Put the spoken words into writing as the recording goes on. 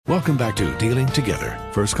Welcome back to Dealing Together.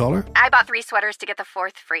 First caller? I bought 3 sweaters to get the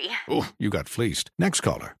 4th free. Oh, you got fleeced. Next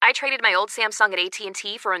caller? I traded my old Samsung at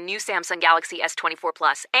AT&T for a new Samsung Galaxy S24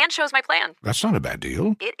 Plus and chose my plan. That's not a bad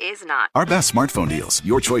deal. It is not. Our best smartphone deals.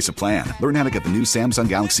 Your choice of plan. Learn how to get the new Samsung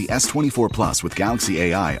Galaxy S24 Plus with Galaxy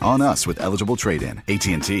AI on us with eligible trade-in.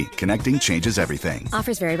 AT&T. Connecting changes everything.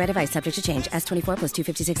 Offers vary by device. Subject to change. S24 plus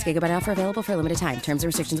 256 gigabyte offer available for a limited time. Terms and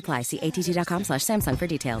restrictions apply. See att.com/Samsung for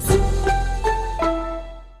details.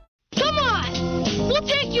 Come on! We'll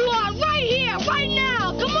take you on right here, right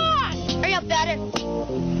now! Come on! Hurry up, batter.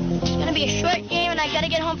 It's gonna be a short game and I gotta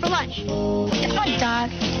get home for lunch. If my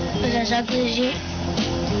dog was as ugly as you,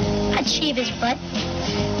 I'd shave his butt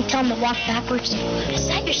and tell him to walk backwards. Is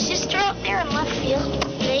that your sister out there in left field?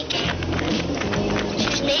 Naked?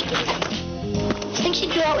 She's naked? You think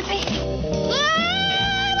she'd go out with me?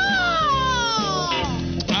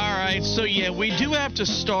 So, we do have to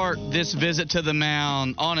start this visit to the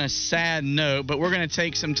mound on a sad note, but we're going to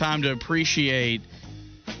take some time to appreciate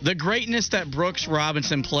the greatness that Brooks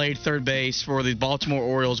Robinson played third base for the Baltimore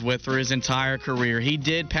Orioles with for his entire career. He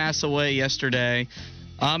did pass away yesterday.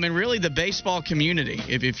 And really the baseball community,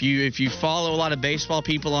 if you follow a lot of baseball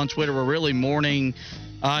people on Twitter, we're really mourning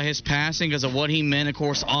his passing because of what he meant, of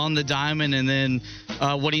course, on the diamond, and then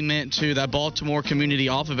what he meant to that Baltimore community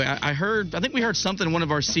off of it. I think we heard something in one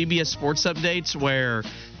of our CBS Sports updates where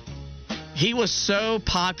he was so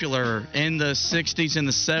popular in the 60s and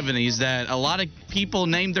the 70s that a lot of people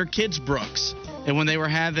named their kids Brooks, and when they were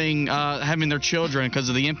having their children because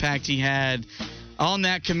of the impact he had on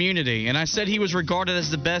that community. And I said he was regarded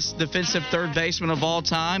as the best defensive third baseman of all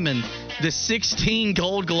time, and the 16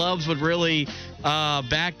 Gold Gloves would really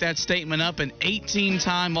back that statement up. An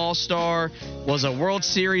 18-time All-Star, was a World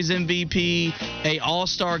Series MVP, a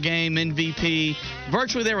All-Star Game MVP.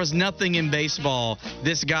 Virtually there was nothing in baseball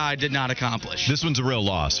this guy did not accomplish. This one's a real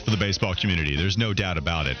loss for the baseball community. There's no doubt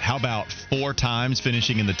about it. How about 4 times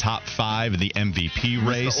finishing in the top 5 in the MVP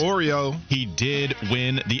race? Mr. Oreo. He did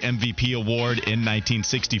win the MVP award in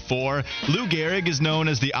 1964. Lou Gehrig is known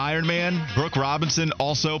as the Iron Man. Brooks Robinson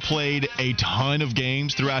also played a ton of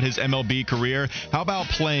games throughout his MLB career. How about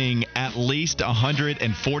playing at least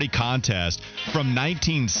 140 contests from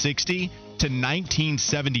 1960 to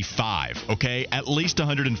 1975, okay? At least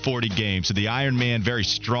 140 games. So the Iron Man, very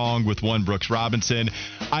strong with one Brooks Robinson.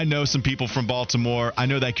 I know some people from Baltimore. I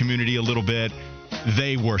know that community a little bit.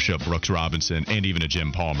 They worship Brooks Robinson and even a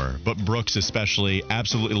Jim Palmer. But Brooks especially,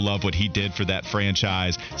 absolutely love what he did for that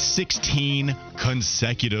franchise. 16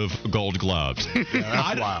 consecutive Gold Gloves. Yeah,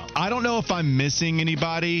 that's wild. I don't know if I'm missing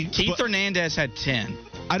anybody. Keith Hernandez had 10.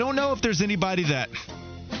 I don't know if there's anybody that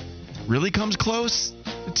really comes close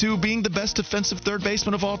to being the best defensive third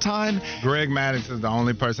baseman of all time. Greg Maddux is the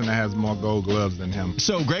only person that has more Gold Gloves than him.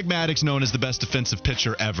 So Greg Maddux, known as the best defensive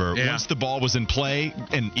pitcher ever, once the ball was in play,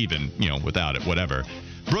 and even, without it, whatever.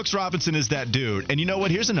 Brooks Robinson is that dude. And you know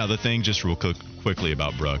what? Here's another thing just real quickly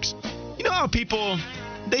about Brooks. You know how people,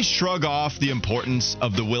 they shrug off the importance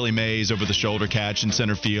of the Willie Mays over-the-shoulder catch in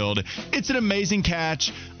center field. It's an amazing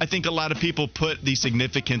catch. I think a lot of people put the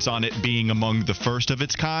significance on it being among the first of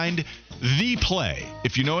its kind. The play,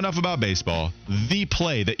 if you know enough about baseball, the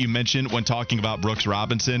play that you mentioned when talking about Brooks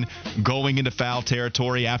Robinson going into foul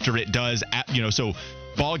territory after it does, so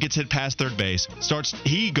ball gets hit past third base,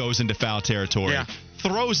 he goes into foul territory,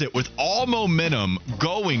 throws it with all momentum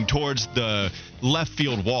going towards the left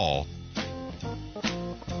field wall.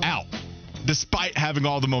 Out. Despite having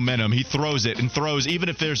all the momentum, he throws it and throws, even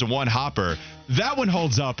if there's a one hopper. That one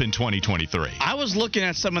holds up in 2023. I was looking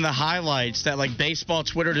at some of the highlights that baseball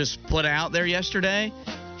Twitter just put out there yesterday.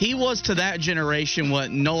 He was to that generation what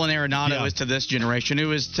Nolan Arenado is to this generation,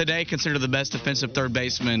 who is today considered the best defensive third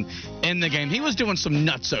baseman in the game. He was doing some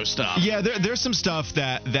nutso stuff. Yeah, there's some stuff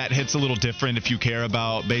that hits a little different if you care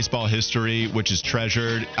about baseball history, which is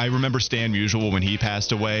treasured. I remember Stan Musial when he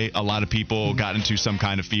passed away. A lot of people got into some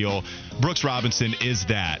kind of feel. Brooks Robinson is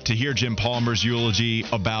that. To hear Jim Palmer's eulogy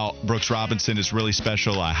about Brooks Robinson is really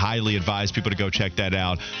special. I highly advise people to go check that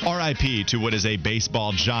out. R.I.P. to what is a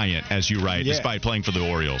baseball giant, as you write, despite playing for the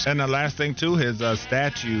Orioles. And the last thing, too, his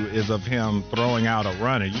statue is of him throwing out a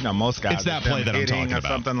runner. Most guys. It's that play that I'm talking about.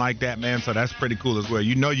 Something like that, man. So that's pretty cool as well.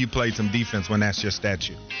 You played some defense when that's your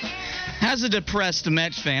statue. As a depressed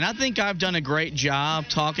Mets fan, I think I've done a great job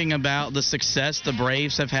talking about the success the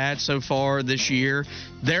Braves have had so far this year.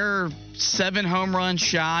 They're 7 home runs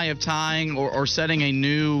shy of tying or setting a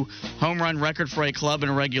new home run record for a club in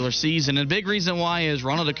a regular season. And a big reason why is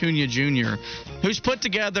Ronald Acuna Jr., who's put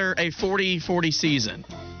together a 40-40 season.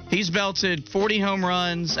 He's belted 40 home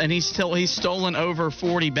runs, and he's stolen over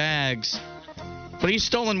 40 bags, but he's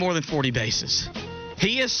stolen more than 40 bases.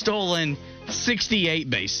 He has stolen 68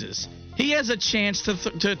 bases. He has a chance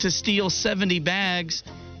to steal 70 bags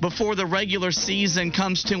before the regular season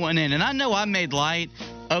comes to an end. And I know I made light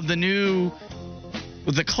of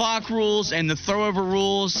the clock rules and the throwover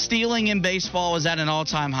rules. Stealing in baseball is at an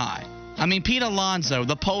all-time high. I mean, Pete Alonso,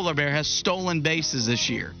 the polar bear, has stolen bases this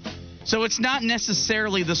year. So it's not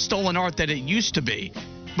necessarily the stolen art that it used to be.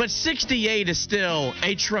 But 68 is still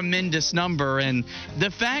a tremendous number. And the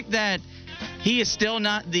fact that he is still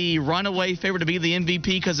not the runaway favorite to be the MVP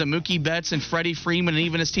because of Mookie Betts and Freddie Freeman and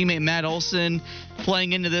even his teammate Matt Olson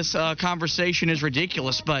playing into this conversation is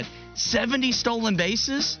ridiculous. But 70 stolen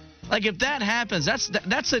bases? Like, if that happens,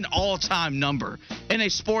 that's an all-time number in a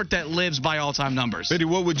sport that lives by all-time numbers. Biddy,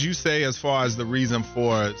 what would you say as far as the reason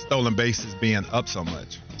for stolen bases being up so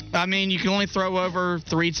much? I mean, you can only throw over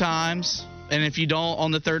 3 times. And if you don't,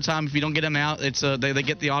 on the third time, if you don't get them out, they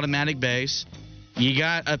get the automatic base. You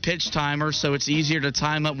got a pitch timer, so it's easier to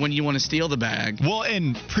time up when you want to steal the bag. Well,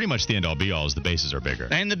 and pretty much the end-all be-all is the bases are bigger.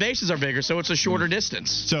 And the bases are bigger, so it's a shorter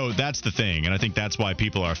distance. So that's the thing, and I think that's why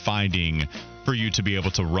people are finding for you to be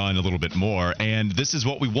able to run a little bit more. And this is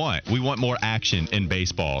what we want. We want more action in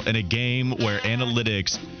baseball. In a game where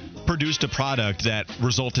analytics produced a product that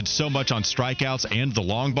resulted so much on strikeouts and the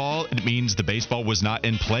long ball, it means the baseball was not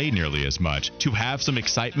in play nearly as much. To have some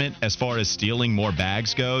excitement as far as stealing more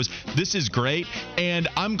bags goes, this is great, and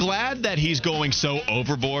I'm glad that he's going so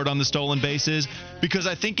overboard on the stolen bases because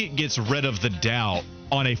I think it gets rid of the doubt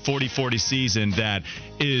on a 40-40 season that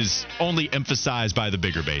is only emphasized by the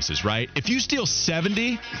bigger bases, right? If you steal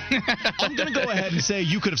 70, I'm going to go ahead and say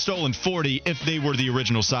you could have stolen 40 if they were the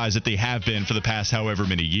original size that they have been for the past however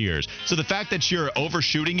many years. So the fact that you're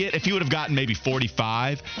overshooting it, if you would have gotten maybe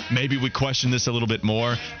 45, maybe we question this a little bit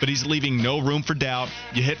more, but he's leaving no room for doubt.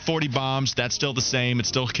 You hit 40 bombs, that's still the same. It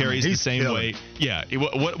still carries the same weight. Yeah,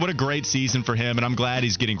 what a great season for him, and I'm glad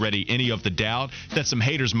he's getting rid of any of the doubt that some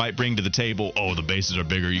haters might bring to the table. Oh, the bases are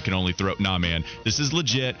bigger, you can only throw. Nah, man, this is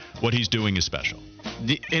legit. What he's doing is special.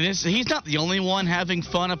 He's not the only one having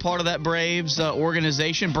fun a part of that Braves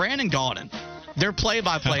organization. Brandon Gaudin, their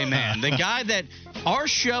play-by-play man, the guy that our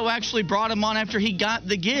show actually brought him on after he got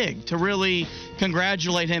the gig to really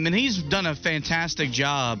congratulate him, and he's done a fantastic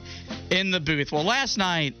job in the booth. Well, last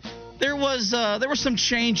night there were some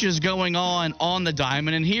changes going on the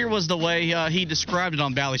diamond, and here was the way he described it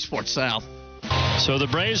on Valley Sports South. So the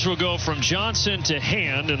Braves will go from Johnson to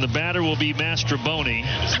Hand, and the batter will be Mastroboni.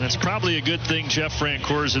 And that's probably a good thing Jeff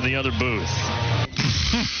Francoeur's in the other booth.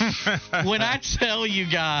 When I tell you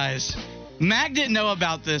guys, Mac didn't know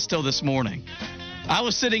about this till this morning. I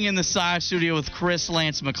was sitting in the side studio with Chris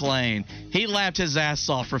Lance McLean. He laughed his ass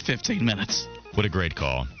off for 15 minutes. What a great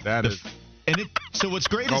call. That is... So what's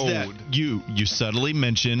great gold. is that you subtly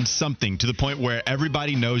mentioned something to the point where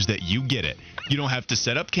everybody knows that you get it. You don't have to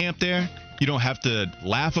set up camp there. You don't have to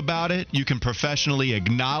laugh about it. You can professionally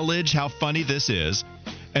acknowledge how funny this is.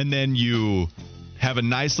 And then you have a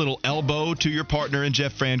nice little elbow to your partner in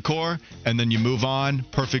Jeff Francoeur, and then you move on.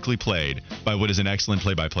 Perfectly played by what is an excellent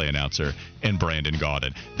play-by-play announcer in Brandon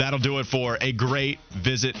Gaudin. That'll do it for a great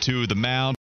visit to the Mound.